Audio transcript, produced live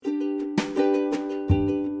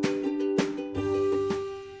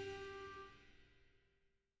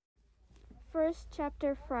First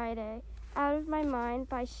Chapter Friday, Out of My Mind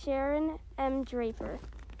by Sharon M. Draper.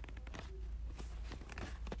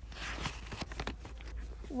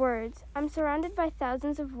 Words. I'm surrounded by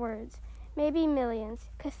thousands of words, maybe millions.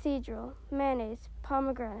 Cathedral, mayonnaise,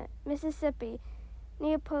 pomegranate, Mississippi,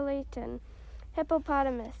 Neapolitan,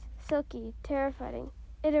 hippopotamus, silky, terrifying,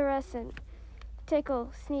 iridescent,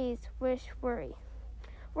 tickle, sneeze, wish, worry.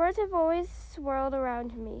 Words have always swirled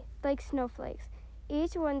around me like snowflakes,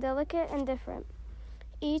 each one delicate and different,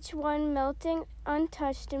 each one melting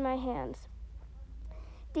untouched in my hands.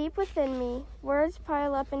 Deep within me, words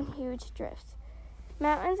pile up in huge drifts,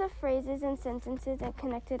 mountains of phrases and sentences and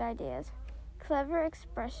connected ideas, clever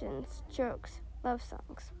expressions, jokes, love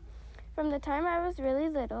songs. From the time I was really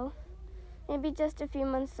little, maybe just a few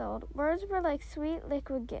months old, words were like sweet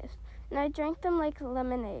liquid gifts, and I drank them like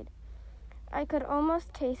lemonade. I could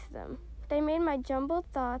almost taste them. They made my jumbled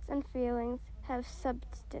thoughts and feelings have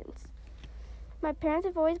substance. My parents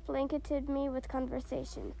have always blanketed me with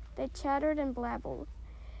conversation. They chattered and babbled.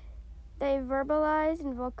 They verbalized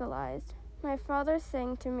and vocalized. My father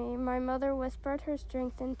sang to me. My mother whispered her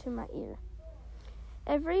strength into my ear.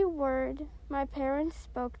 Every word my parents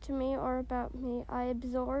spoke to me or about me, I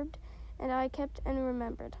absorbed and I kept and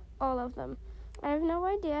remembered, all of them. I have no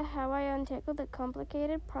idea how I untackled the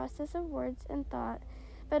complicated process of words and thought,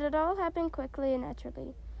 but it all happened quickly and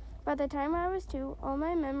naturally. By the time I was 2, all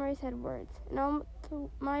my memories had words, and all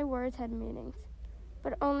my words had meanings,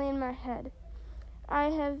 but only in my head.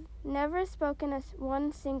 I have never spoken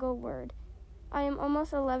one single word. I am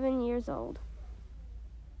almost 11 years old.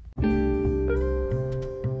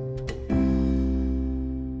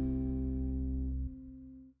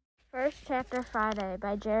 First Chapter Friday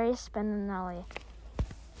by Jerry Spinelli.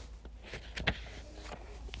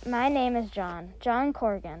 My name is John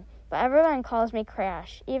Corrigan, but everyone calls me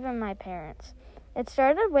Crash, even my parents. It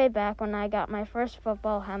started way back when I got my first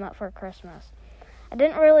football helmet for Christmas. I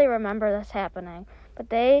didn't really remember this happening, but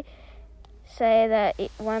they say that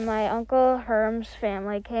when my Uncle Herm's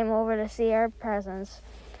family came over to see our presents,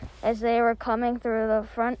 as they were coming through the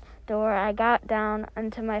front door, I got down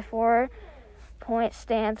into my 4-point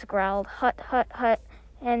stance, growled, "Hut, hut, hut,"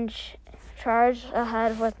 and charged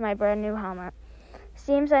ahead with my brand new helmet.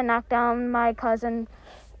 Seems I knocked down my cousin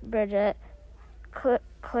Bridget,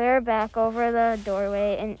 clear back over the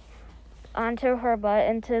doorway and onto her butt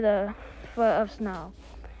into the foot of snow.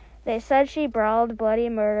 They said she brawled bloody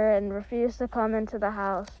murder and refused to come into the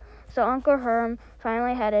house, so Uncle Herm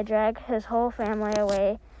finally had to drag his whole family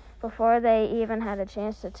away before they even had a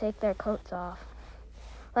chance to take their coats off.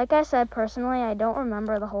 Like I said, personally, I don't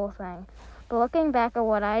remember the whole thing, but looking back at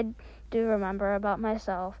what I do remember about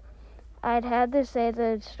myself, I'd had to say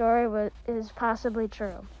the story is possibly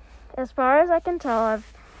true. As far as I can tell,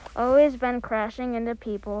 I've always been crashing into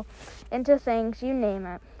people, into things, you name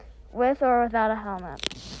it, with or without a helmet.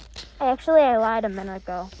 Actually, I lied a minute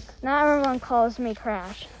ago. Not everyone calls me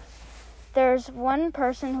Crash. There's one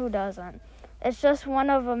person who doesn't. It's just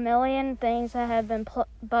one of a million things that have been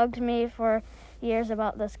bugged me for years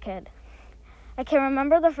about this kid. I can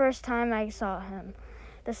remember the first time I saw him,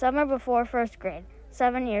 the summer before first grade,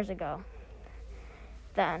 7 years ago.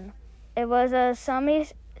 Then, it was a sunny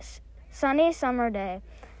summer day.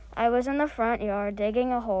 I was in the front yard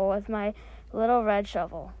digging a hole with my little red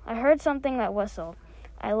shovel. I heard something that whistled.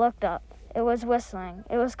 I looked up. It was whistling.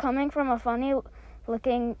 It was coming from a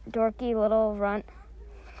funny-looking, dorky little runt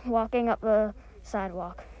walking up the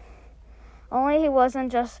sidewalk. Only he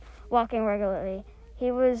wasn't just walking regularly.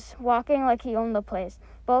 He was walking like he owned the place,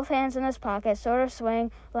 both hands in his pockets, sort of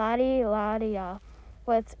swaying la-di-la-di-ya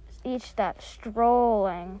with each step,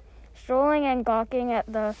 strolling and gawking at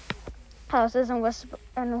the houses and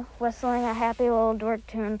whistling a happy little dork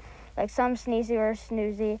tune like some sneezy or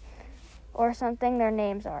snoozy or something their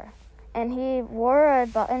names are. And he wore a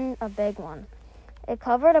button, a big one. It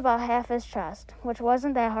covered about half his chest, which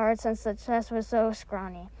wasn't that hard since the chest was so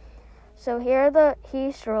scrawny. So here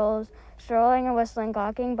he strolling and whistling,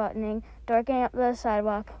 gawking, buttoning, dorking up the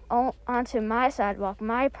sidewalk, onto my sidewalk,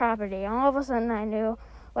 my property. All of a sudden I knew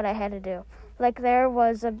what I had to do. Like there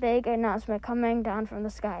was a big announcement coming down from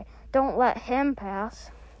the sky. Don't let him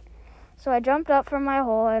pass. So I jumped up from my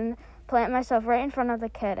hole and planted myself right in front of the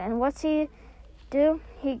kid. And what's he do?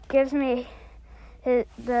 He gives me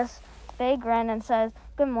this big grin and says,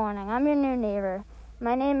 "Good morning, I'm your new neighbor.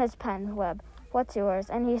 My name is Penn Webb. What's yours?"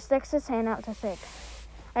 And he sticks his hand out to shake.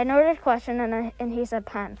 I noted question and he said,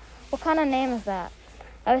 "Penn. What kind of name is that?"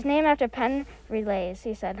 "I was named after Penn Relays."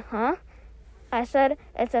 He said, "Huh?" I said,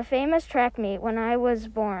 "It's a famous track meet when I was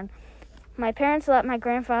born. My parents let my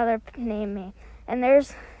grandfather name me, and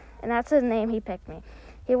that's the name he picked me.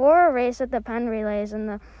 He wore a race at the Penn Relays in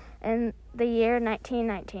the year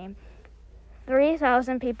 1919.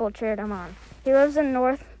 3,000 people cheered him on. He lives in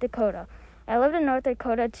North Dakota. I lived in North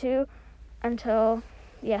Dakota too until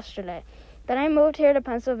yesterday. Then I moved here to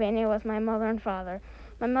Pennsylvania with my mother and father.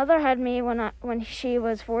 My mother had me when she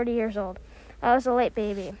was 40 years old. I was a late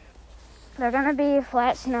baby. They're going to be a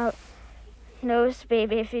flat-nosed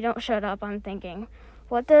baby if you don't shut up, I'm thinking.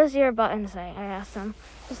 What does your button say? I asked him.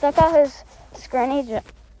 He stuck out his scrawny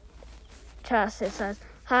chest. It says,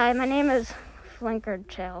 "Hi, my name is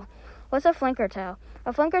Flinkertail." What's a flinkertail?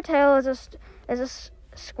 A flinkertail is a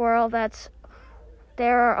squirrel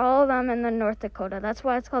there are all of them in the North Dakota. That's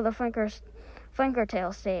why it's called the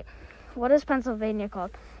Flinkertail state. What is Pennsylvania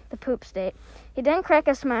called? The poop state. He didn't crack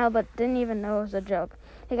a smile, but didn't even know it was a joke.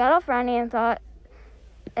 He got all frowny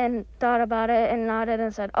and thought about it and nodded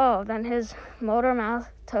and said, "Oh," then his motor mouth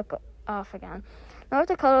took off again. North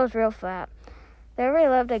Dakota was real flat. There we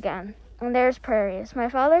lived again. And there's prairies. My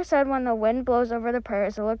father said when the wind blows over the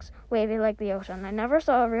prairies, it looks wavy like the ocean. I never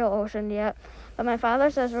saw a real ocean yet, but my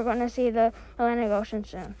father says we're going to see the Atlantic Ocean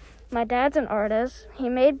soon. My dad's an artist. He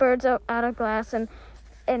made birds out of glass and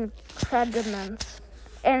sediments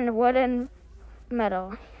and wood and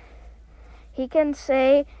metal. He can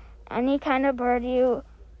say any kind of bird you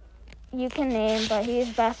can name, but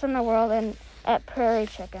he's best in the world at prairie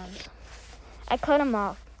chickens. I cut him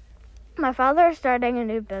off. My father is starting a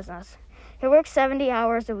new business. He works 70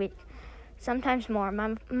 hours a week, sometimes more.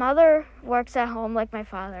 My mother works at home like my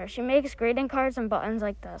father. She makes greeting cards and buttons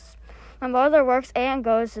like this. My mother works and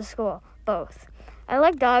goes to school, both. I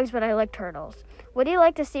like dogs, but I like turtles. Would you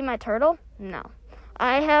like to see my turtle? No.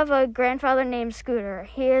 I have a grandfather named Scooter.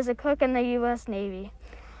 He is a cook in the U.S. Navy.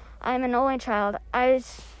 I'm an only child.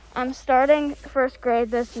 I'm starting first grade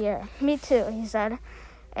this year. Me too, he said.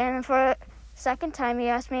 And for a second time, he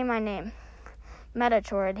asked me my name.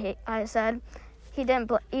 Metatroid, I said. He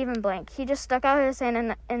didn't even blink. He just stuck out his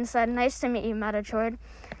hand and said, "Nice to meet you, Metatroid."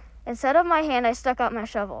 Instead of my hand, I stuck out my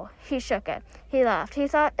shovel. He shook it. He laughed. He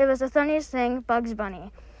thought it was the funniest thing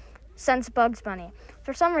since Bugs Bunny.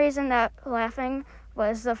 For some reason, that laughing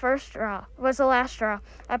was the last straw.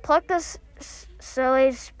 I plucked this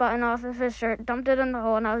silly button off of his shirt, dumped it in the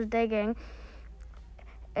hole, and I was digging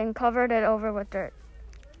and covered it over with dirt.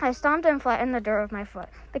 I stomped and flattened the dirt with my foot.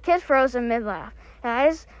 The kid froze in mid-laugh. His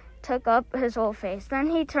eyes took up his whole face. Then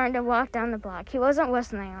he turned and walked down the block. He wasn't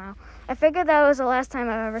listening now. I figured that was the last time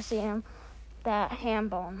I'd ever see him, that ham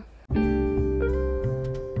bone.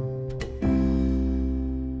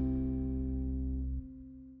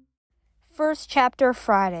 First chapter,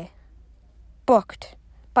 Friday. Booked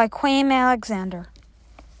by Quayme Alexander.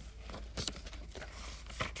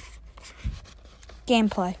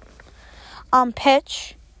 Gameplay. On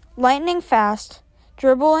pitch, lightning fast,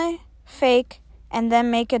 dribbling, fake, and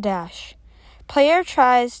then make a dash. Player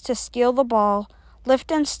tries to steal the ball,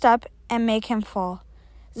 lift and step, and make him fall.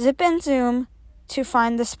 Zip and zoom to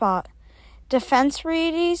find the spot. Defense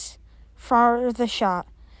readies for the shot.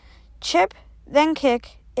 Chip, then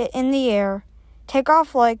kick it in the air. Take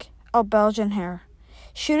off like a Belgian hare.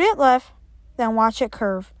 Shoot it left, then watch it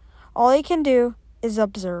curve. All you can do is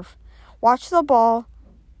observe. Watch the ball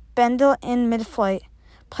bend in mid-flight.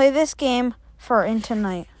 Play this game far into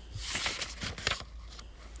night.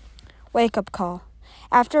 Wake-up call.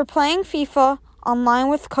 After playing FIFA online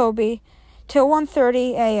with Kobe till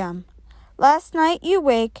 1:30 a.m. Last night you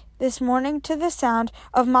wake this morning to the sound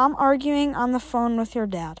of mom arguing on the phone with your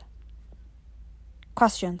dad.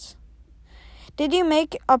 Questions. Did you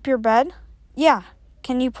make up your bed? Yeah.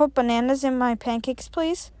 Can you put bananas in my pancakes,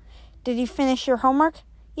 please? Did you finish your homework?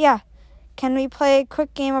 Yeah. Can we play a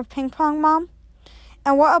quick game of ping pong, Mom?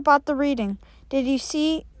 And what about the reading?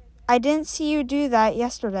 I didn't see you do that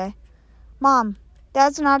yesterday. Mom,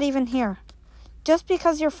 Dad's not even here. Just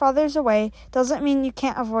because your father's away doesn't mean you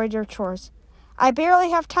can't avoid your chores. I barely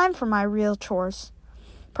have time for my real chores.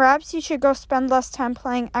 Perhaps you should go spend less time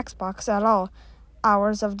playing Xbox at all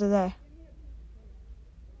hours of the day.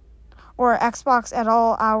 Or Xbox at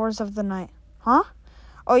all hours of the night. Huh?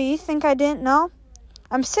 Oh, you think I didn't know?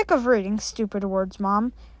 I'm sick of reading stupid words,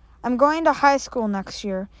 Mom. I'm going to high school next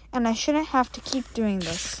year, and I shouldn't have to keep doing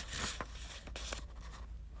this.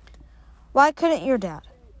 Why couldn't your dad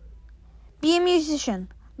be a musician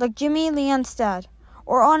like Jimmy Leon's dad,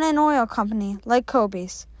 or own an oil company like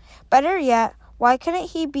Kobe's? Better yet, why couldn't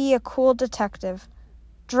he be a cool detective,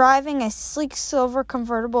 driving a sleek silver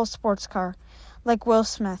convertible sports car like Will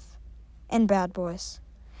Smith in Bad Boys?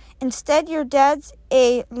 Instead, your dad's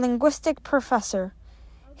a linguistic professor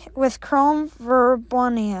with chrome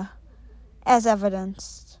verbonia, as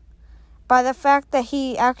evidenced by the fact that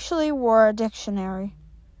he actually wore a dictionary.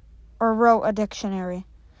 or wrote a dictionary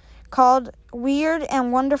called Weird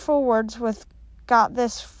and Wonderful Words with Got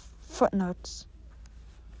This Footnotes.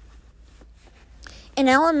 An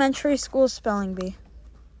elementary school spelling bee.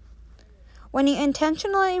 When he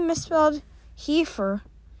intentionally misspelled heifer,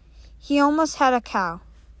 he almost had a cow.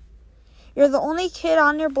 You're the only kid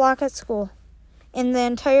on your block at school, in the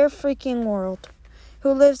entire freaking world,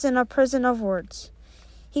 who lives in a prison of words.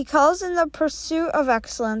 He calls in the pursuit of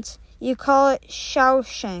excellence. You call it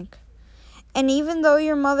Shawshank. And even though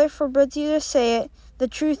your mother forbids you to say it, the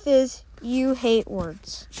truth is you hate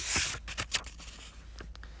words.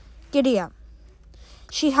 Giddy up.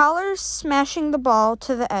 She hollers, smashing the ball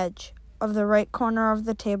to the edge of the right corner of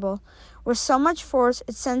the table with so much force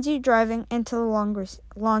it sends you driving into the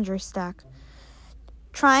laundry stack,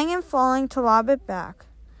 trying and falling to lob it back.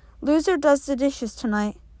 Loser does the dishes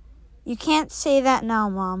tonight. You can't say that now,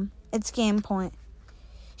 Mom. It's game point.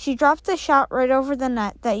 She drops the shot right over the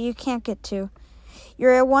net that you can't get to.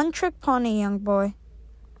 You're a one-trick pony, young boy.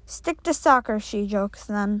 Stick to soccer, she jokes,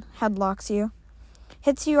 then headlocks you,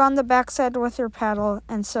 hits you on the backside with her paddle,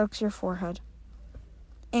 and soaks your forehead,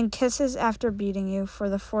 and kisses after beating you for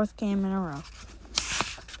the 4th game in a row.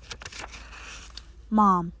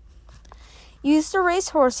 Mom. Used to race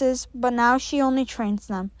horses, but now she only trains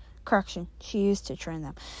them. Correction, she used to train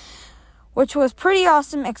them. Which was pretty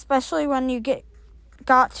awesome, especially when you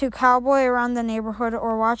got to cowboy around the neighborhood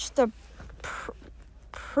or watch the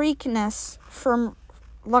Preakness from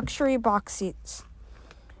luxury box seats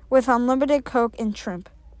with unlimited Coke and shrimp.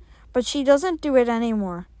 But she doesn't do it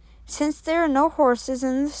anymore. Since there are no horses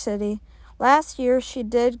in the city, last year she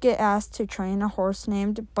did get asked to train a horse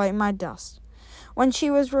named Bite My Dust. When she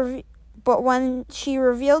revealed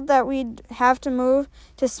that we'd have to move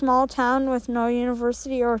to small town with no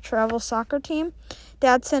university or travel soccer team,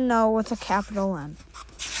 Dad said no with a capital N.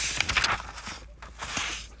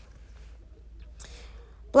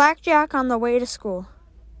 Blackjack on the way to school.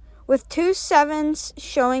 With 2 sevens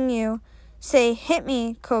showing you, say, hit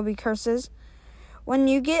me, Kobe curses, when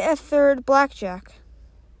you get a 3rd blackjack.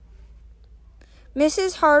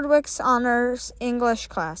 Mrs. Hardwick's honors English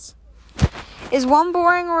class. Is one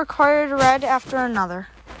boring required read after another?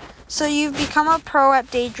 So you've become a pro at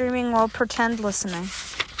daydreaming while pretend listening.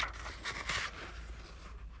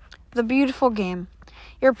 The beautiful game.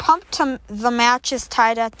 You're pumped the match is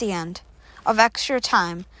tied at the end of extra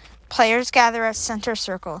time. Players gather at center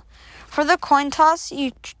circle. For the coin toss,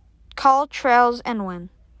 you call trails and win.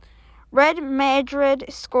 Red Madrid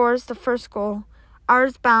scores the first goal.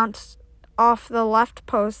 Ours bounce off the left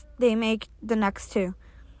post. They make the next 2.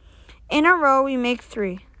 In a row, we make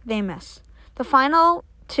 3. They miss. The final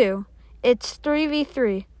 2. It's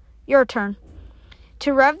 3v3. Your turn.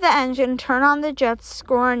 To rev the engine, turn on the jets,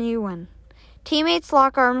 score, and you win. Teammates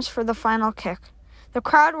lock arms for the final kick. The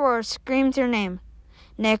crowd roars, screams your name.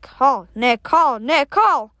 Nick Hall, Nick Hall, Nick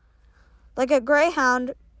Hall! Like a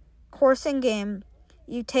greyhound coursing game,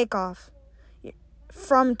 you take off.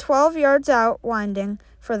 From 12 yards out, winding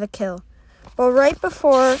for the kill. But right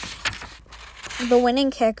before the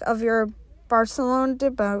winning kick of your Barcelona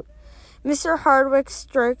debut, Mr. Hardwick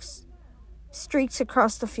streaks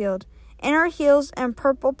across the field, in her heels and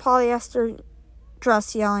purple polyester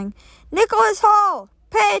dress, yelling, Nicholas Hall,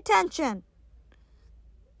 pay attention!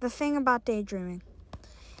 The thing about daydreaming.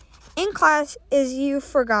 In class is you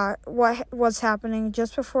forgot what was happening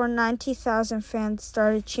just before 90,000 fans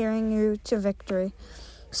started cheering you to victory.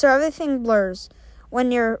 So everything blurs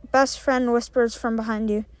when your best friend whispers from behind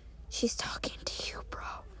you, she's talking to you,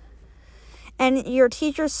 bro. And your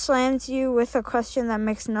teacher slams you with a question that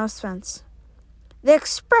makes no sense. The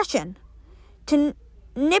expression, to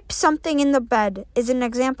nip something in the bed, is an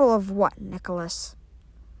example of what, Nicholas?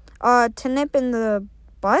 To nip in the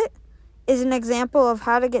butt is an example of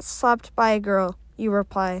how to get slapped by a girl, you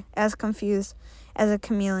reply, as confused as a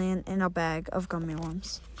chameleon in a bag of gummy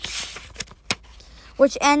worms.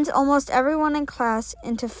 Which ends almost everyone in class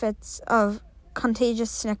into fits of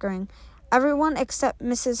contagious snickering. Everyone except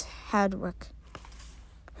Mrs. Hardwick.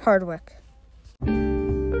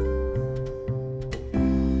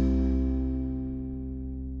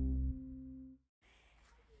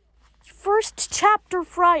 First chapter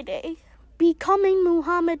Friday, Becoming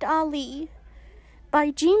Muhammad Ali, by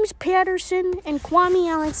James Patterson and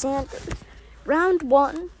Kwame Alexander. Round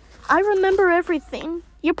 1. I remember everything.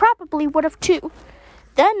 You probably would have too.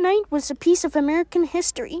 That night was a piece of American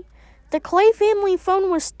history. The Clay family phone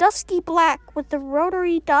was dusky black with a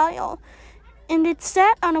rotary dial, and it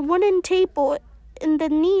sat on a wooden table in the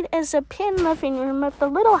neat as a pin living room of the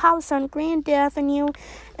little house on Grand Avenue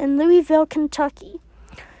in Louisville, Kentucky.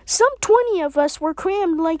 Some 20 of us were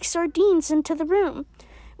crammed like sardines into the room.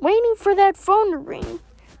 waiting for that phone to ring.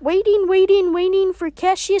 Waiting for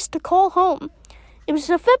Cassius to call home. It was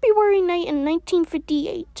a February night in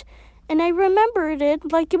 1958, and I remembered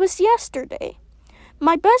it like it was yesterday.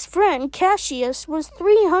 My best friend, Cassius, was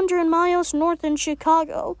 300 miles north in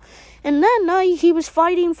Chicago, and that night he was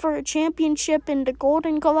fighting for a championship in the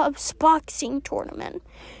Golden Gloves boxing tournament.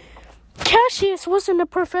 Cassius wasn't a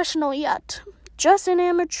professional yet, just an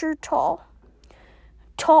amateur tall,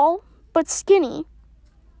 but skinny,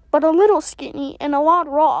 but a little skinny and a lot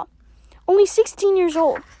raw. Only 16 years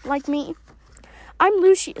old, like me. I'm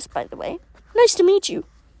Lucius, by the way. Nice to meet you.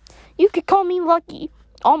 You could call me Lucky.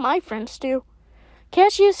 All my friends do.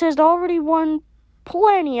 Cassius has already won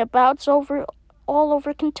plenty of bouts all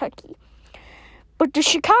over Kentucky. But the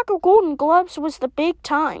Chicago Golden Gloves was the big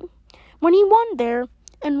time. When he won there,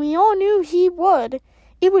 and we all knew he would,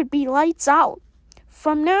 it would be lights out.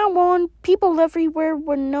 From now on, people everywhere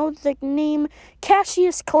would know the name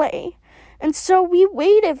Cassius Clay, and so we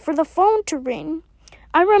waited for the phone to ring.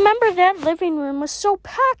 I remember that living room was so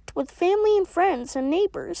packed with family and friends and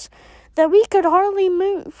neighbors that we could hardly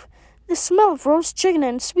move. The smell of roast chicken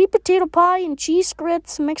and sweet potato pie and cheese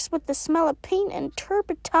grits mixed with the smell of paint and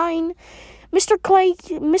turpentine. Mr.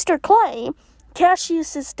 Clay,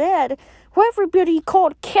 Cassius's dad, who everybody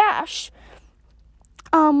called Cash,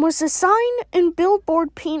 was a sign and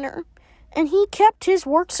billboard painter, and he kept his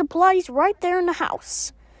work supplies right there in the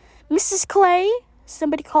house. Mrs. Clay,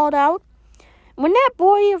 somebody called out, when that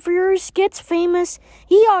boy of yours gets famous,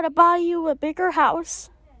 he ought to buy you a bigger house.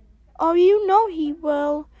 Oh, you know he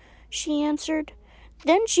will, she answered.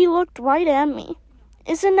 Then she looked right at me.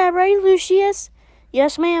 Isn't that right, Lucius?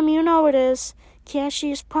 Yes, ma'am, you know it is.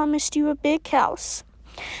 Cassius promised you a big house.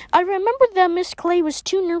 I remember that Miss Clay was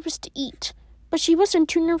too nervous to eat, but she wasn't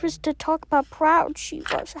too nervous to talk about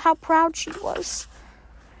how proud she was.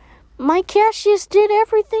 My Cassius did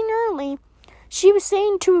everything early. She was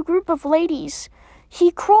saying to a group of ladies, he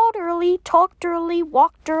crawled early, talked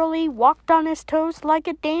walked on his toes like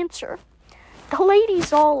a dancer. The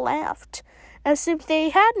ladies all laughed, as if they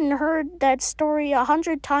hadn't heard that story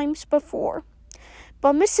 100 times before.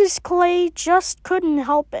 But Mrs. Clay just couldn't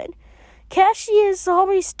help it. Cassius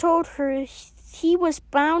always told her he was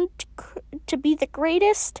bound to be the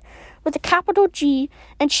greatest with a capital G,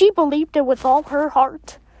 and she believed it with all her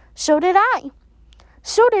heart. So did I.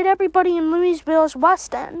 So did everybody in Louisville's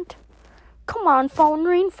West End. Come on, phone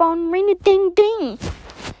ring, ding, ding.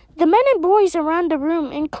 The men and boys around the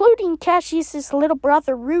room, including Cassius's little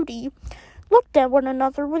brother Rudy, looked at one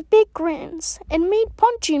another with big grins and made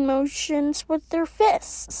punching motions with their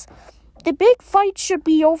fists. The big fight should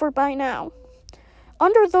be over by now.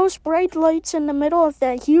 Under those bright lights in the middle of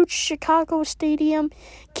that huge Chicago stadium,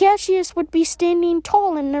 Cassius would be standing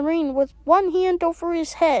tall in the ring with one hand over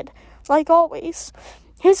his head, like always.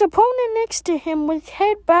 His opponent next to him with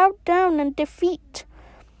head bowed down in defeat.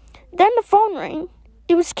 Then the phone rang.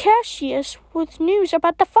 It was Cassius with news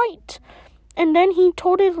about the fight. And then he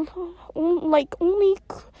told it like only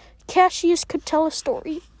Cassius could tell a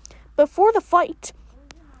story. Before the fight,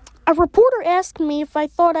 a reporter asked me if I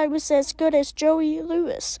thought I was as good as Joey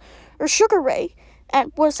Lewis or Sugar Ray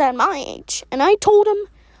was at my age. And I told him,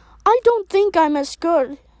 I don't think I'm as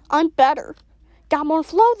good. I'm better. Got more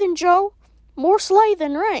flow than Joe. More slay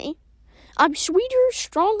than Ray. I'm sweeter,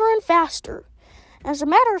 stronger, and faster. As a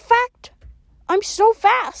matter of fact, I'm so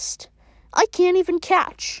fast, I can't even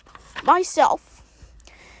catch myself.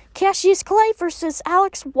 Cassius Clay versus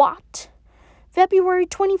Alex Watt, February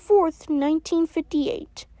 24th,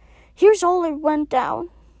 1958. Here's how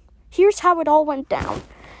it all went down.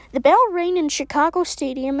 The bell rang in Chicago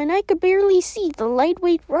Stadium, and I could barely see the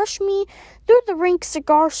lightweight rush me through the rank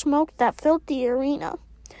cigar smoke that filled the arena.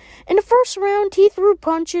 In the first round, he threw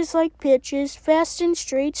punches like pitches, fast and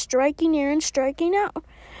straight, striking air and striking out.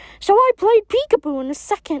 So I played peekaboo in the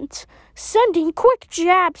second, sending quick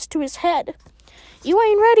jabs to his head. You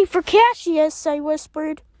ain't ready for Cassius, I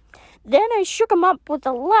whispered. Then I shook him up with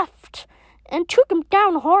a left and took him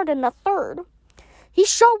down hard in the third. He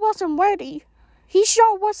sure wasn't ready,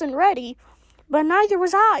 but neither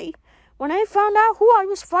was I when I found out who I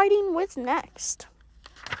was fighting with next.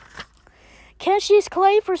 Cassius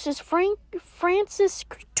Clay versus Francis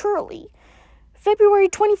Turley, February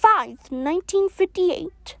 25,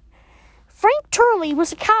 1958. Frank Turley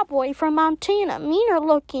was a cowboy from Montana, meaner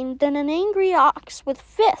looking than an angry ox with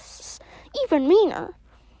fists, even meaner.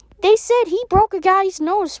 They said he broke a guy's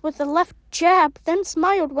nose with a left jab, then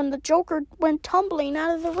smiled when the Joker went tumbling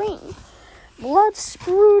out of the ring, blood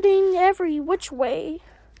sprouting every which way.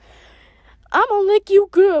 I'm gonna lick you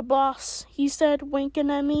good, boss, he said,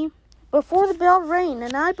 winking at me. Before the bell rang,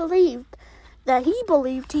 and I believed that he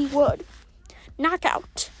believed he would.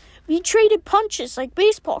 Knockout. We traded punches like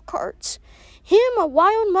baseball cards. Him a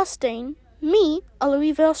wild Mustang, me a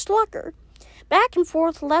Louisville Slugger. Back and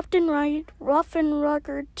forth, left and right, rough and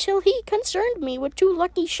rugged, till he concerned me with 2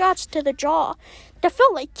 lucky shots to the jaw that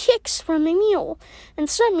felt like kicks from a mule and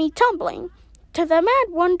sent me tumbling, to the mat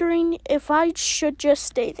wondering if I should just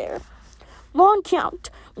stay there. Long count.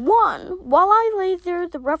 1. While I lay there,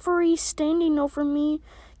 the referee standing over me,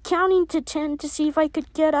 counting to 10 to see if I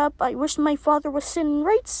could get up. I wished my father was sitting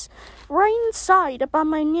right inside about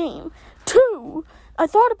my name. 2. I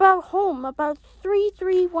thought about home, about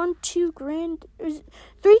 3302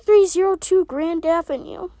 Grand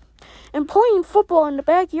Avenue, and playing football in the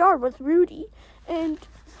backyard with Rudy. And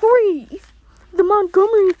 3. The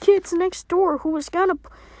Montgomery kids next door who was gonna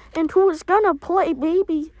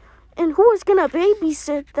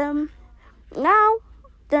babysit them. Now,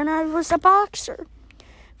 then I was a boxer.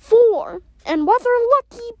 4. And whether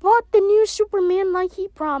Lucky bought the new Superman like he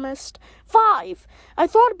promised. 5. I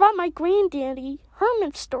thought about my granddaddy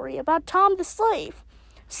Herman's story about Tom the Slave.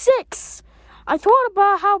 6. I thought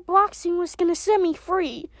about how boxing was going to set me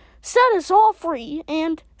free. Set us all free.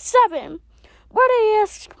 And 7. What I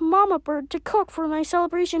asked Mama Bird to cook for my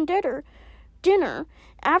celebration dinner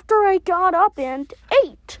after I got up. And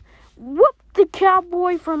 8. Whooped the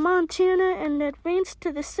Cowboy from Montana and advanced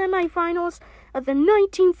to the semifinals of the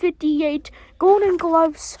 1958 Golden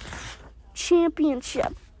Gloves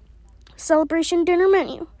Championship. Celebration dinner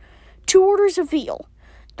menu. 2 orders of veal,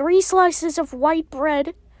 3 slices of white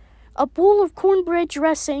bread, a bowl of cornbread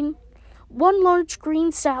dressing, 1 large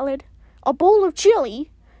green salad, a bowl of chili,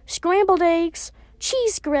 scrambled eggs,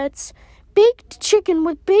 cheese grits, baked chicken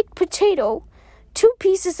with baked potato, 2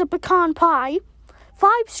 pieces of pecan pie,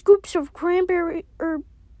 5 scoops of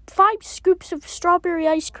strawberry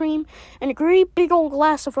ice cream, and a great big old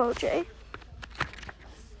glass of OJ.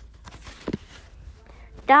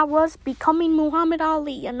 That was Becoming Muhammad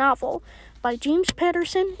Ali, a novel by James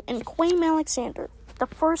Patterson and Quayme Alexander. The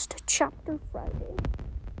first chapter Friday.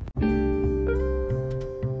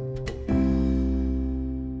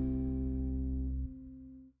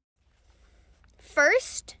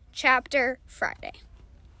 First chapter Friday.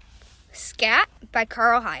 Scat by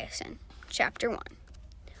Carl Hiaasen. Chapter 1.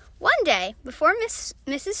 One day, before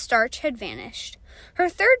Mrs. Starch had vanished, her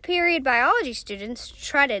third period biology students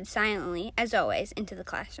trotted silently, as always, into the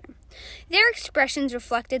classroom. Their expressions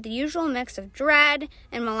reflected the usual mix of dread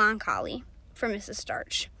and melancholy, for Mrs.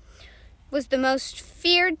 Starch was the most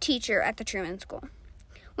feared teacher at the Truman School.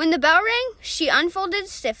 When the bell rang, she unfolded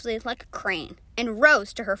stiffly like a crane and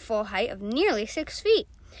rose to her full height of nearly 6 feet.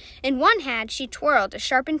 In one hand, she twirled a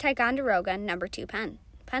sharpened Ticonderoga No. 2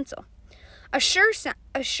 pencil. A sure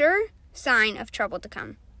sign of trouble to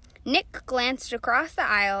come. Nick glanced across the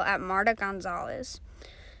aisle at Marta Gonzalez.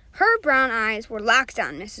 Her brown eyes were locked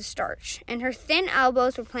on Mrs. Starch, and her thin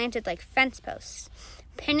elbows were planted like fence posts,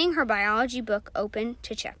 pinning her biology book open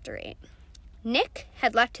to Chapter 8. Nick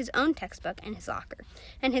had left his own textbook in his locker,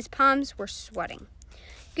 and his palms were sweating.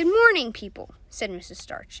 "Good morning, people," said Mrs.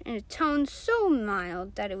 Starch, in a tone so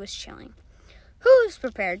mild that it was chilling. "Who is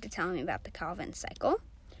prepared to tell me about the Calvin cycle?"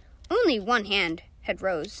 Only one hand had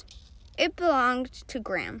rose. It belonged to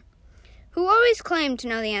Graham, who always claimed to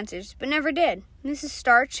know the answers, but never did. Mrs.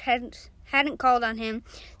 Starch hadn't called on him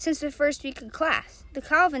since the first week of class. "The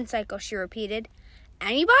Calvin cycle," she repeated.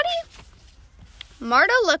 "Anybody?"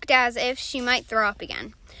 Marta looked as if she might throw up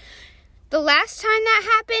again. The last time that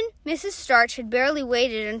happened, Mrs. Starch had barely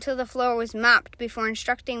waited until the floor was mopped before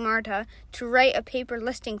instructing Marta to write a paper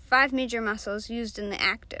listing 5 major muscles used in the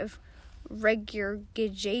act of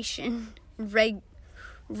regurgitation.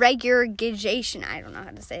 Regurgitation, I don't know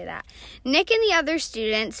how to say that. Nick and the other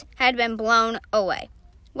students had been blown away.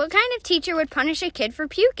 What kind of teacher would punish a kid for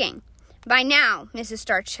puking? By now, Mrs.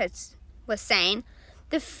 Starch was saying,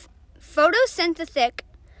 the photosynthetic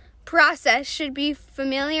process should be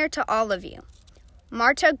familiar to all of you.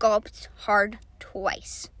 Marta gulped hard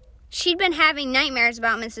twice. She'd been having nightmares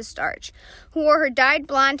about Mrs. Starch, who wore her dyed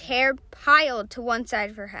blonde hair piled to one side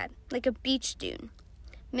of her head, like a beach dune.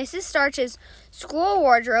 Mrs. Starch's school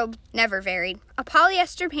wardrobe never varied. A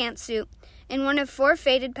polyester pantsuit in one of 4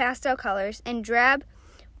 faded pastel colors and drab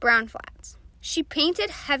brown flats. She painted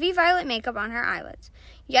heavy violet makeup on her eyelids,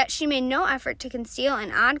 yet she made no effort to conceal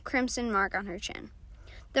an odd crimson mark on her chin.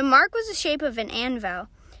 The mark was the shape of an anvil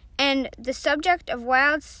and the subject of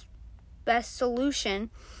wild solution,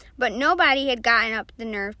 but nobody had gotten up the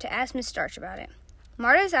nerve to ask Miss Starch about it.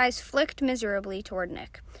 Marta's eyes flicked miserably toward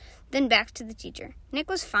Nick, then back to the teacher. Nick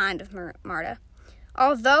was fond of Marta.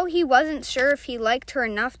 Although he wasn't sure if he liked her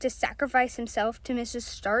enough to sacrifice himself to Mrs.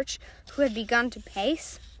 Starch, who had begun to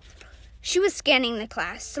pace. She was scanning the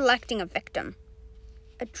class, selecting a victim.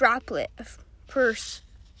 A droplet of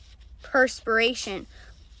perspiration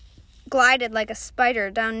glided like a spider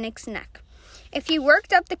down Nick's neck. If he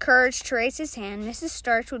worked up the courage to raise his hand, Mrs.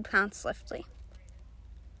 Starch would pounce swiftly.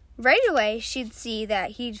 Right away, she'd see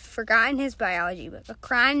that he'd forgotten his biology book, a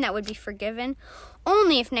crime that would be forgiven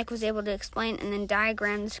only if Nick was able to explain and then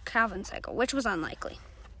diagram the Calvin cycle, which was unlikely.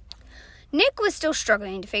 Nick was still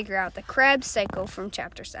struggling to figure out the Krebs cycle from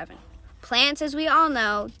Chapter 7. Plants, as we all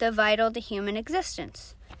know, the vital to human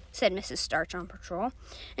existence, said Mrs. Starch on patrol.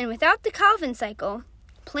 And without the Calvin cycle,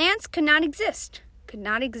 plants could not exist.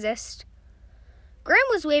 Graham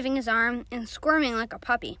was waving his arm and squirming like a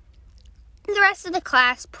puppy. The rest of the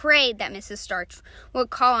class prayed that Mrs. Starch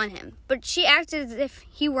would call on him, but she acted as if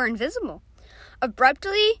he were invisible.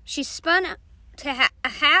 Abruptly, she spun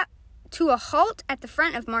to a halt at the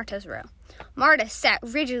front of Marta's row. Marta sat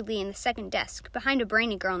rigidly in the second desk, behind a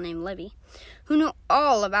brainy girl named Libby, who knew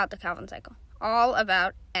all about the Calvin cycle, all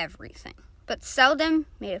about everything, but seldom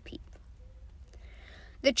made a peep.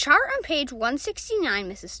 The chart on page 169,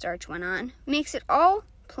 Mrs. Starch went on, makes it all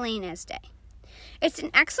plain as day. It's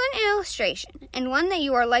an excellent illustration, and one that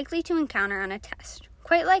you are likely to encounter on a test.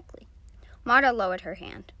 Quite likely. Marta lowered her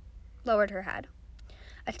head.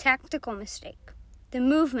 A tactical mistake. The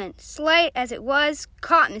movement, slight as it was,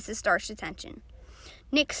 caught Mrs. Starch's attention.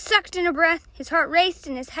 Nick sucked in a breath, his heart raced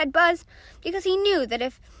and his head buzzed, because he knew that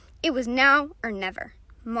if it was now or never.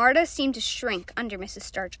 Marta seemed to shrink under Mrs.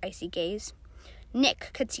 Starch's icy gaze.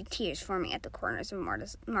 Nick could see tears forming at the corners of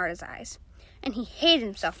Marta's eyes, and he hated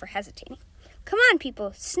himself for hesitating. "Come on,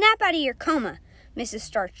 people, snap out of your coma," Mrs.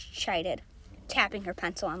 Starch chided, tapping her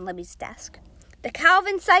pencil on Libby's desk. "The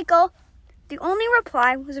Calvin cycle." The only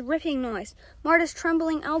reply was a ripping noise, Marta's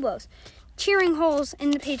trembling elbows, tearing holes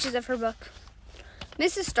in the pages of her book.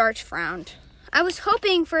 Mrs. Starch frowned. "I was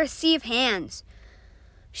hoping for a sea of hands,"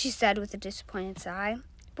 she said with a disappointed sigh.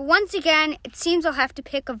 "But once again, it seems I'll have to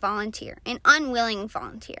pick a volunteer, an unwilling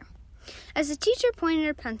volunteer." As the teacher pointed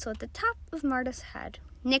her pencil at the top of Marta's head,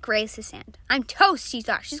 Nick raised his hand. "I'm toast," he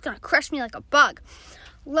thought. "She's going to crush me like a bug."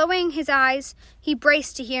 Lowering his eyes, he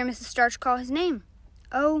braced to hear Mrs. Starch call his name.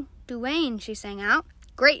 "Oh, Duane," she sang out.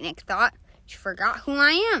 Great, Nick thought. She forgot who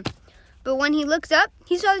I am. But when he looked up,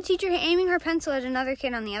 he saw the teacher aiming her pencil at another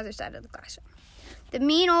kid on the other side of the classroom. The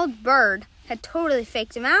mean old bird had totally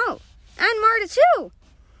faked him out. And Marta, too.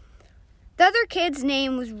 The other kid's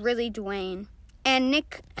name was really Duane, and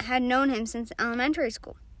Nick had known him since elementary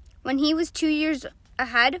school. When he was 2 years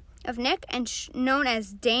ahead of Nick and known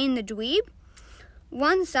as Dane the Dweeb,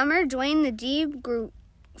 one summer, Duane the Dweeb grew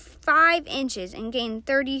 5 inches and gained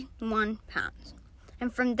 31 pounds.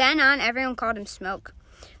 And from then on, everyone called him Smoke,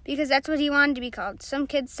 because that's what he wanted to be called. Some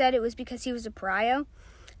kids said it was because he was a pariah.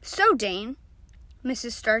 "So, Dane,"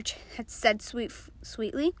 Mrs. Starch had said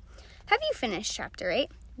sweetly, "have you finished Chapter 8?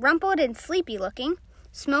 Rumpled and sleepy-looking."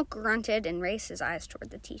 Smoke grunted and raised his eyes toward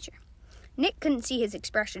the teacher. Nick couldn't see his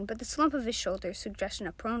expression, but the slump of his shoulders suggested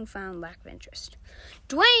a profound lack of interest.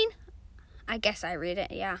 "Duane, I guess I read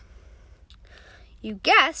it, yeah." "You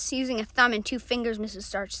guess?" Using a thumb and 2 fingers, Mrs.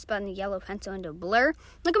 Starch spun the yellow pencil into a blur,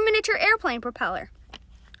 like a miniature airplane propeller.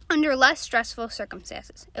 Under less stressful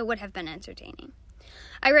circumstances, it would have been entertaining.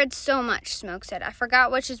 "I read so much," Smoke said, "I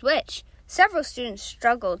forgot which is which." Several students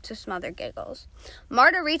struggled to smother giggles.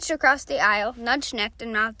 Marta reached across the aisle, nudged Nick,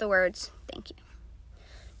 and mouthed the words, "Thank you."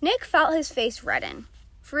 Nick felt his face redden.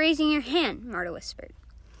 "For raising your hand," Marta whispered.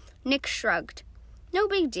 Nick shrugged. "No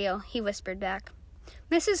big deal," he whispered back.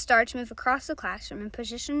 Mrs. Starch moved across the classroom and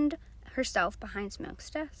positioned herself behind Smoke's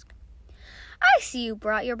desk. "I see you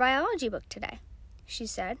brought your biology book today," she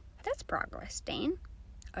said. "That's progress, Dane."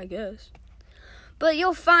 "I guess." "But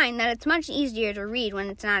you'll find that it's much easier to read when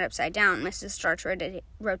it's not upside down." Mrs. Starch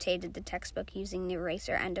rotated the textbook using the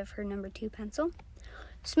eraser end of her number 2 pencil.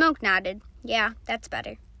 Smoke nodded. "Yeah, that's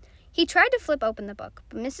better." He tried to flip open the book,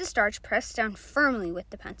 but Mrs. Starch pressed down firmly with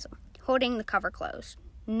the pencil, holding the cover closed.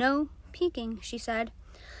 "No peeking," she said.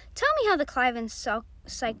 "Tell me how the Calvin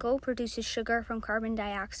cycle produces sugar from carbon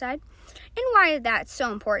dioxide, and why that's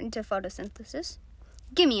so important to photosynthesis."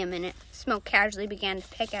 "Give me a minute." Smoke casually began to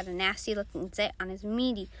pick at a nasty-looking zit on his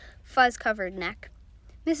meaty, fuzz-covered neck.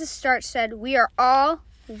 Mrs. Starch said, "We are all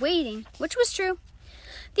waiting," which was true.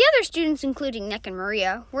 The other students, including Nick and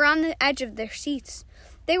Maria, were on the edge of their seats.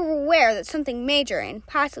 They were aware that something major and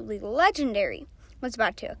possibly legendary was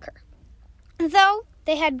about to occur, though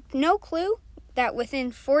they had no clue that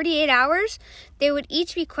within 48 hours they would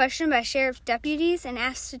each be questioned by sheriff deputies and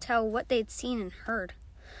asked to tell what they'd seen and heard.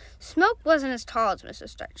 Smoke wasn't as tall as Mrs.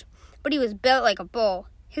 Starch, but he was built like a bull.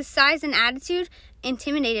 His size and attitude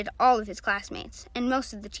intimidated all of his classmates and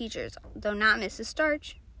most of the teachers, though not Mrs.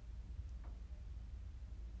 Starch.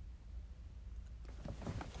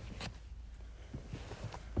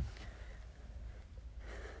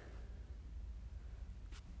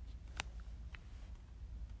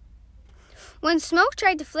 When Smoke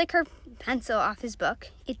tried to flick her pencil off his book,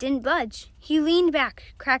 it didn't budge. He leaned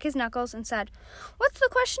back, cracked his knuckles, and said, "What's the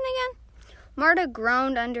question again?" Marta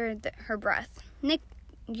groaned under her breath. Nick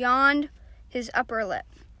yawned his upper lip.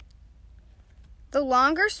 The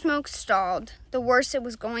longer Smoke stalled, the worse it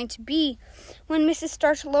was going to be when Mrs.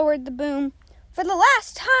 Starch lowered the boom. "For the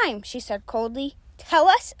last time," she said coldly, "tell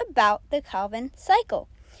us about the Calvin cycle."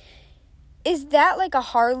 "Is that like a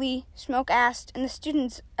Harley?" Smoke asked, and the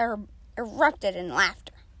students erupted in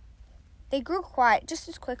laughter. They grew quiet just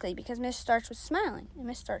as quickly because Miss Starch was smiling, and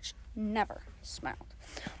Miss Starch never smiled.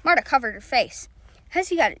 Marta covered her face. "Has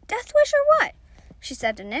he got a death wish or what?" she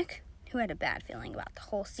said to Nick, who had a bad feeling about the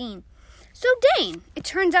whole scene. "So, Dane, it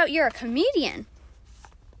turns out you're a comedian."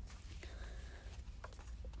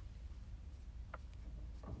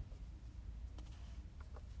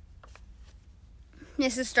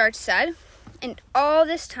 Mrs. Starch said, "And all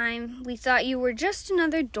this time, we thought you were just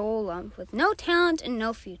another dull lump with no talent and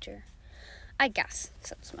no future." "I guess,"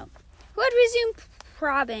 said Smoke, who had resumed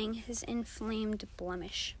probbing his inflamed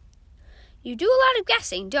blemish. "You do a lot of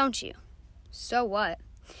guessing, don't you?" "So what?"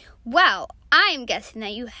 "Well, I'm guessing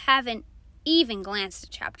that you haven't even glanced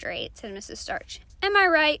at Chapter 8, said Mrs. Starch. "Am I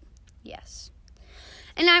right?" "Yes."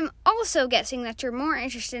 "And I'm also guessing that you're more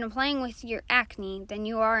interested in playing with your acne than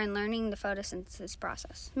you are in learning the photosynthesis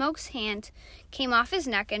process." Smoke's hand came off his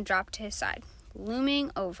neck and dropped to his side.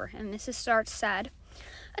 Looming over him, Mrs. Starch said,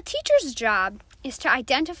 "A teacher's job is to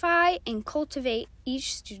identify and cultivate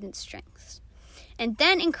each student's strengths, and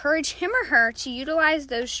then encourage him or her to utilize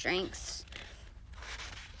those strengths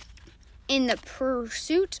in the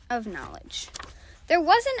pursuit of knowledge." There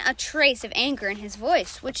wasn't a trace of anger in his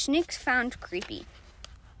voice, which Nick found creepy.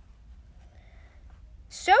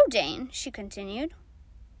 "So, Dane," she continued,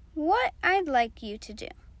 "what I'd like you to do,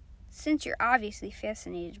 since you're obviously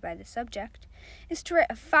fascinated by the subject, is to write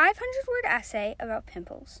a 500-word essay about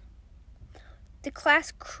pimples." The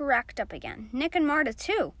class cracked up again. Nick and Marta,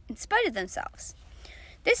 too, in spite of themselves.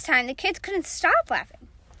 This time, the kids couldn't stop laughing.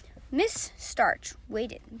 Miss Starch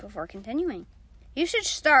waited before continuing. "You should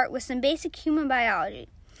start with some basic human biology.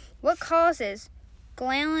 What causes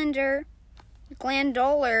glandular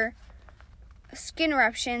skin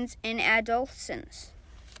eruptions in adolescents?"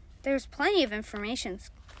 "There's plenty of information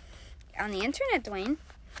on the internet, Dwayne."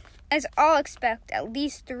 "As I'll expect at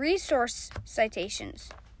least 3 source citations.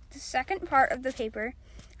 The second part of the paper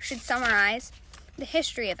should summarize the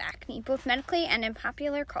history of acne, both medically and in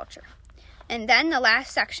popular culture. And then the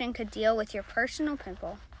last section could deal with your personal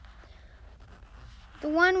pimple, the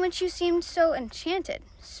one which you seemed so enchanted."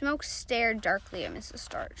 Smoke stared darkly at Mrs.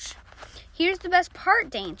 Starch. "Here's the best part,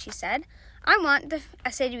 Dane," she said. "I want the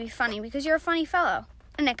essay to be funny because you're a funny fellow.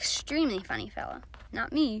 An extremely funny fellow.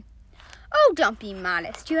 Not me." "Oh, don't be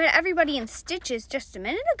modest. You had everybody in stitches just a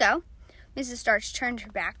minute ago." Mrs. Starch turned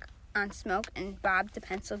her back on Smoke and bobbed the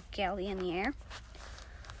pencil gaily in the air.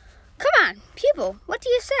 "Come on, people, what do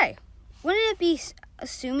you say? Wouldn't it be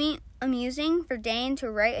amusing for Dane to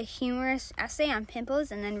write a humorous essay on pimples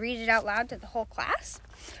and then read it out loud to the whole class?"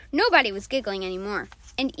 Nobody was giggling anymore,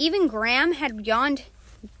 and even Graham had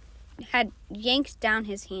yanked down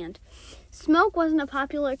his hand. Smoke wasn't a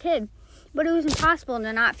popular kid, but it was impossible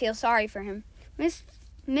to not feel sorry for him.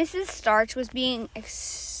 Mrs. Starch was being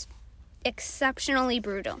exceptionally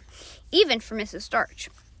brutal, even for Mrs. Starch.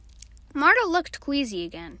 Marta looked queasy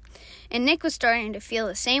again, and Nick was starting to feel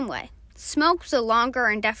the same way. Smoke was a longer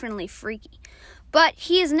and definitely freaky, but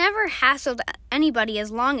he has never hassled anybody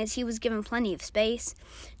as long as he was given plenty of space.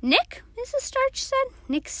 "Nick," Mrs. Starch said.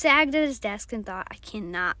 Nick sagged at his desk and thought, "I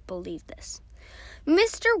cannot believe this."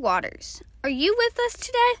 "Mr. Waters, are you with us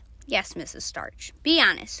today?" "Yes, Mrs. Starch." "Be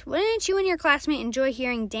honest, wouldn't you and your classmate enjoy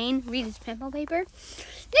hearing Dane read his pimple paper?"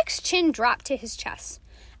 Nick's chin dropped to his chest.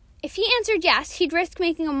 If he answered yes, he'd risk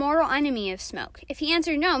making a mortal enemy of Smoke. If he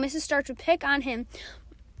answered no, Mrs. Starch would pick on him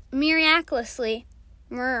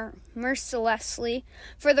mercilessly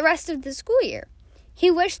for the rest of the school year.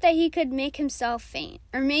 He wished that he could make himself faint,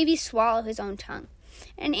 or maybe swallow his own tongue.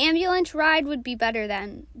 An ambulance ride would be better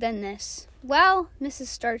than this. "Well," Mrs.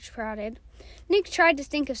 Starch prodded. Nick tried to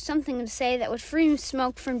think of something to say that would free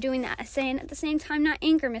Smoke from doing that essay and at the same time not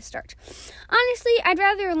anger Miss Starch. "Honestly, I'd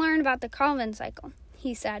rather learn about the Calvin cycle,"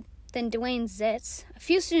 he said. than Dwayne's zits. A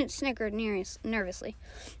few students snickered nervously.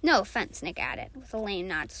 No offense, Nick added, with a lame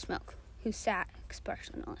nod to Smoke, who sat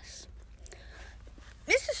expressionless.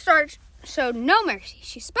 Mrs. Starch showed no mercy.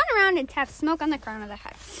 She spun around and tapped Smoke on the crown of the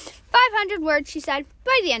head. 500 words, she said,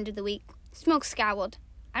 by the end of the week. Smoke scowled.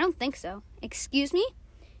 I don't think so. Excuse me?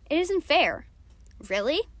 It isn't fair.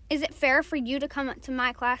 Really? Is it fair for you to come to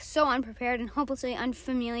my class so unprepared and hopelessly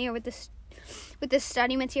unfamiliar with this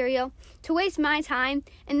study material? To waste my time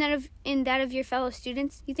and that of your fellow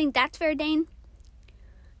students? You think that's fair, Dane?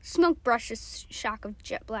 Smoke brushed a shock of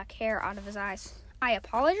jet black hair out of his eyes. I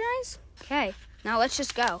apologize? Okay, now let's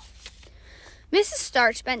just go. Mrs.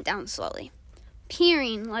 Starch bent down slowly,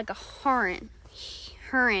 peering like a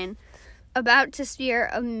heron about to spear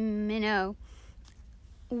a minnow.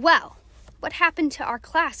 Well, what happened to our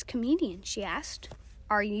class comedian? She asked.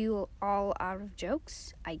 Are you all out of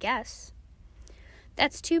jokes? I guess.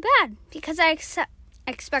 That's too bad, because I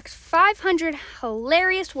expect 500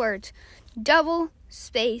 hilarious words,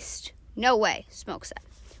 double-spaced. No way, Smoke said.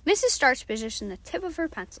 Mrs. Starch positioned the tip of her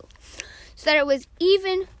pencil so that it was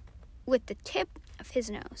even with the tip of his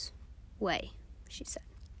nose. Way, she said.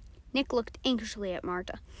 Nick looked anxiously at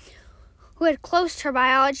Marta, who had closed her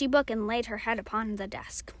biology book and laid her head upon the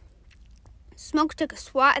desk. Smoke took a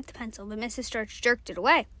swat at the pencil, but Mrs. Starch jerked it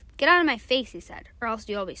away. Get out of my face, he said, or else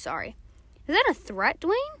you'll be sorry. Is that a threat,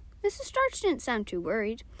 Dwayne? Mrs. Starch didn't sound too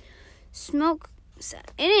worried. Smoke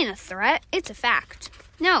said, it ain't a threat, it's a fact.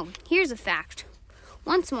 No, here's a fact.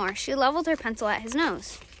 Once more, she leveled her pencil at his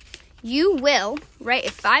nose. You will write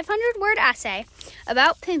a 500-word essay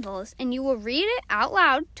about pimples, and you will read it out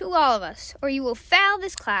loud to all of us, or you will fail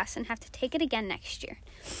this class and have to take it again next year.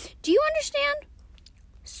 Do you understand?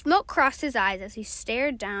 Smoke crossed his eyes as he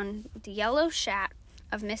stared down the yellow shaft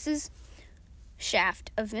of Mrs.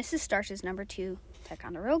 Starch's number 2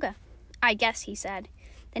 Ticonderoga. I guess, he said.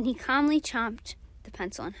 Then he calmly chomped the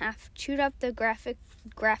pencil in half, chewed up the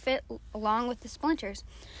graphite along with the splinters,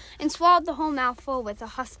 and swallowed the whole mouthful with a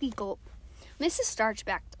husky gulp. Mrs. Starch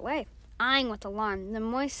backed away, eyeing with alarm the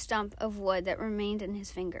moist stump of wood that remained in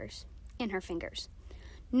her fingers.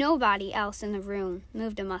 Nobody else in the room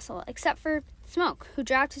moved a muscle except for Smoke, who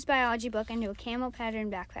dropped his biology book into a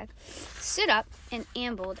camel-patterned backpack, stood up, and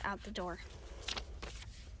ambled out the door.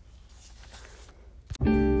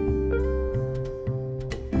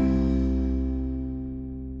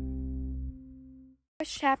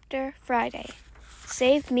 First chapter, Friday.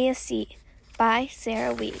 Save Me a Seat by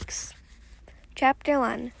Sarah Weeks. Chapter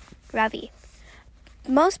 1, Ravi.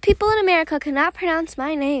 Most people in America cannot pronounce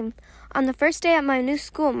my name. On the first day at my new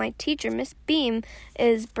school, my teacher, Miss Beam,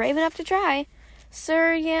 is brave enough to try.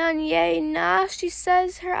 Sir Yan Ye Na, she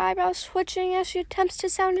says, her eyebrows twitching as she attempts to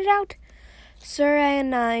sound it out. Sir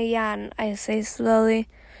Yan, I say slowly.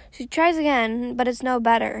 She tries again, but it's no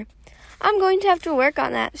better. I'm going to have to work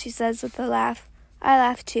on that, she says with a laugh. I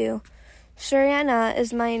laugh too. Suryana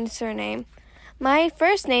is my surname. My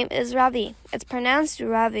first name is Ravi. It's pronounced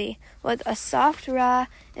Ravi, with a soft Ra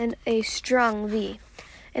and a strong V.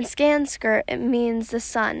 In Sanskrit, it means the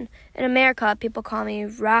sun. In America, people call me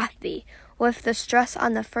Ravi, with the stress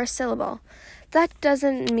on the first syllable. That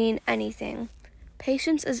doesn't mean anything.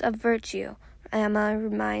 Patience is a virtue, Emma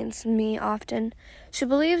reminds me often. She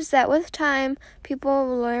believes that with time, people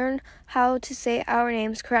will learn how to say our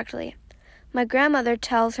names correctly. My grandmother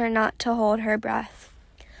tells her not to hold her breath.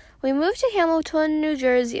 We moved to Hamilton, New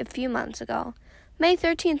Jersey a few months ago. May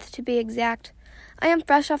 13th, to be exact. I am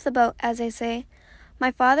fresh off the boat, as they say.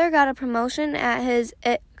 My father got a promotion at his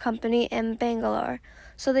IT company in Bangalore,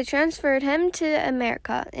 so they transferred him to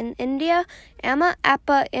America. In India, Amma,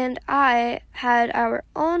 Appa, and I had our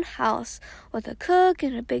own house with a cook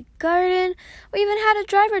and a big garden. We even had a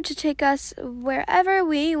driver to take us wherever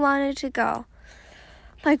we wanted to go.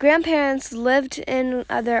 My grandparents lived in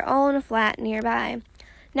their own flat nearby.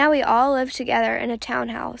 Now we all live together in a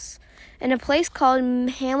townhouse, in a place called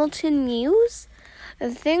Hamilton Mews.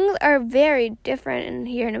 Things are very different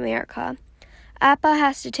here in America. Appa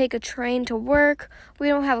has to take a train to work. We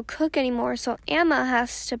don't have a cook anymore, so Amma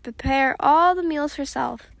has to prepare all the meals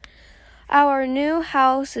herself. Our new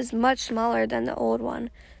house is much smaller than the old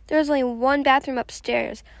one. There's only one bathroom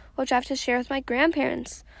upstairs, which I have to share with my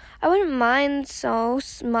grandparents. I wouldn't mind so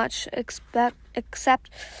much except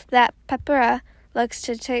that Pepera likes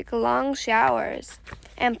to take long showers,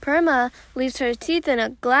 and Perma leaves her teeth in a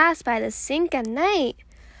glass by the sink at night.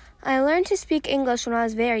 I learned to speak English when I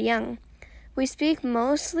was very young. We speak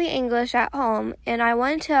mostly English at home, and I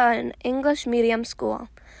went to an English medium school.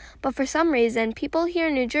 But for some reason, people here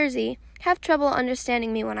in New Jersey have trouble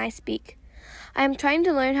understanding me when I speak. I am trying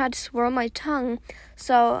to learn how to swirl my tongue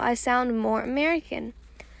so I sound more American.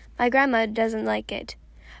 My grandma doesn't like it.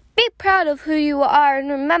 Be proud of who you are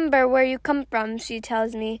and remember where you come from, she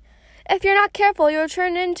tells me. If you're not careful, you'll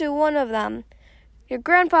turn into one of them. Your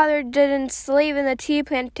grandfather didn't slave in the tea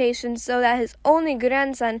plantation so that his only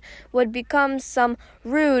grandson would become some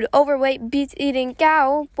rude, overweight, beet-eating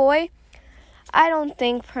cowboy. I don't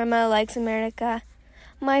think Parma likes America.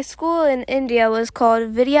 My school in India was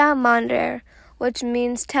called Vidya Mandir, which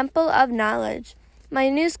means Temple of Knowledge. My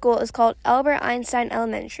new school is called Albert Einstein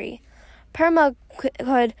Elementary. Parma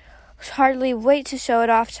could hardly wait to show it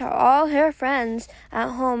off to all her friends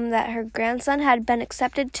at home that her grandson had been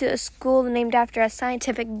accepted to a school named after a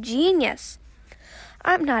scientific genius.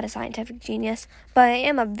 I'm not a scientific genius, but I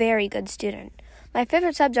am a very good student. My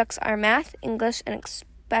favorite subjects are math, English,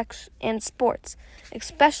 and sports,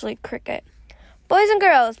 especially cricket. Boys and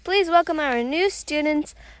girls, please welcome our new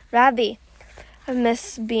students, Ravi,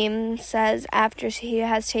 Miss Beam says after he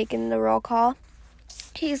has taken the roll call.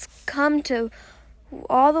 He's come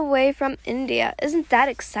all the way from India. Isn't that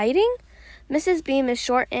exciting? Mrs. Beam is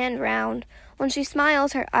short and round. When she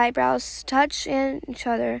smiles, her eyebrows touch each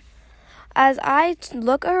other. As I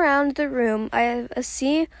look around the room, I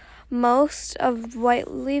see most of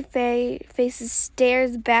Whiteley faces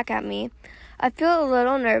stares back at me. I feel a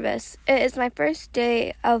little nervous. It is my first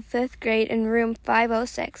day of 5th grade in room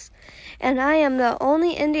 506, and I am the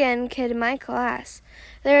only Indian kid in my class.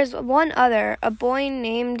 There is one other, a boy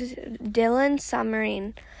named Dylan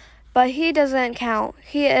Submarine, but he doesn't count.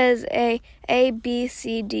 He is a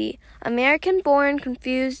ABCD, American-born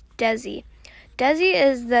confused Desi. Desi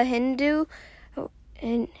is the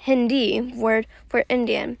Hindi word for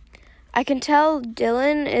Indian. I can tell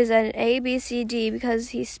Dylan is an ABCD because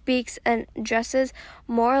he speaks and dresses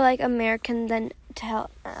more like American than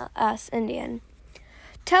us Indian.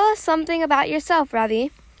 Tell us something about yourself,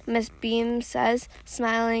 Ravi, Miss Beam says,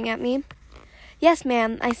 smiling at me. Yes,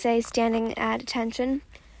 ma'am, I say, standing at attention.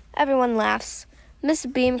 Everyone laughs. Miss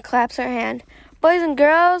Beam claps her hand. Boys and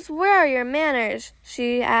girls, where are your manners?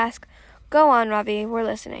 She asks. Go on, Ravi, we're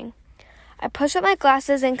listening. I push up my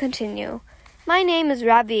glasses and continue. My name is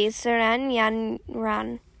Ravi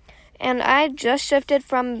Saranyanran, and I just shifted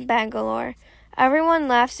from Bangalore. Everyone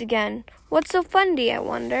laughs again. What's so funny, I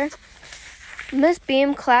wonder? Miss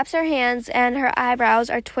Beam claps her hands and her eyebrows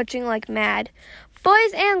are twitching like mad.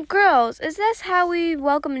 Boys and girls, is this how we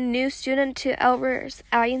welcome a new student to Albert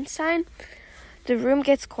Einstein? The room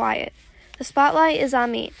gets quiet. The spotlight is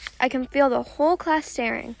on me. I can feel the whole class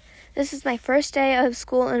staring. This is my first day of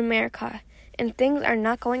school in America, and things are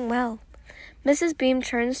not going well. Mrs. Beam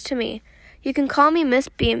turns to me. You can call me Miss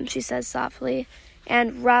Beam, she says softly.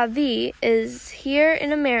 And Ravi is here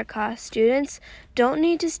in America. Students don't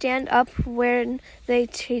need to stand up when the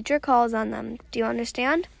teacher calls on them. Do you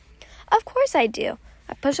understand? Of course I do.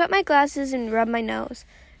 I push up my glasses and rub my nose.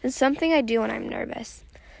 It's something I do when I'm nervous.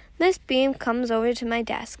 Miss Beam comes over to my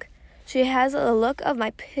desk. She has a look of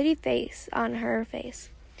my pretty face on her face.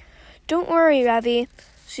 Don't worry, Ravi,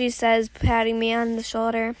 she says, patting me on the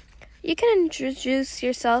shoulder. You can introduce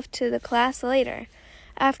yourself to the class later,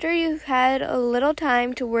 after you've had a little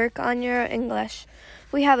time to work on your English.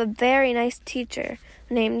 We have a very nice teacher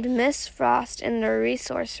named Miss Frost in the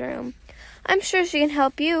resource room. I'm sure she can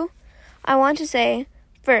help you. I want to say,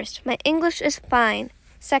 first, my English is fine.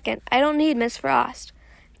 Second, I don't need Miss Frost.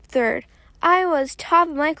 Third, I was top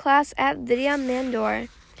of my class at Vidya Mandir.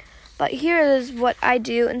 But here is what I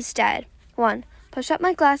do instead. 1. Push up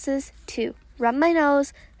my glasses. 2. Rub my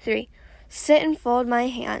nose. 3. Sit and fold my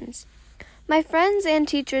hands. My friends and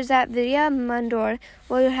teachers at Vidya Mandir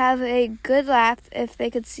would have a good laugh if they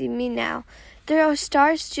could see me now. They're a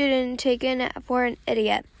star student taken for an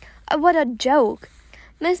idiot. What a joke.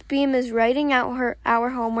 Miss Beam is writing out our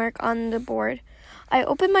homework on the board. I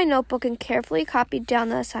open my notebook and carefully copied down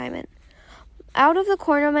the assignment. Out of the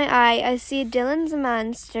corner of my eye, I see Dylan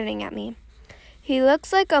Zaman staring at me. He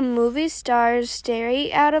looks like a movie star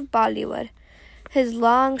straight out of Bollywood. His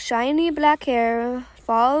long, shiny black hair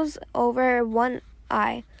falls over one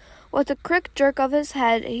eye. With a quick jerk of his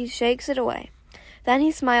head, he shakes it away. Then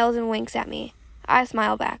he smiles and winks at me. I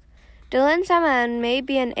smile back. Dylan Saman may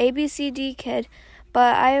be an ABCD kid,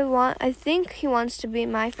 but I think he wants to be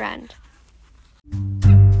my friend.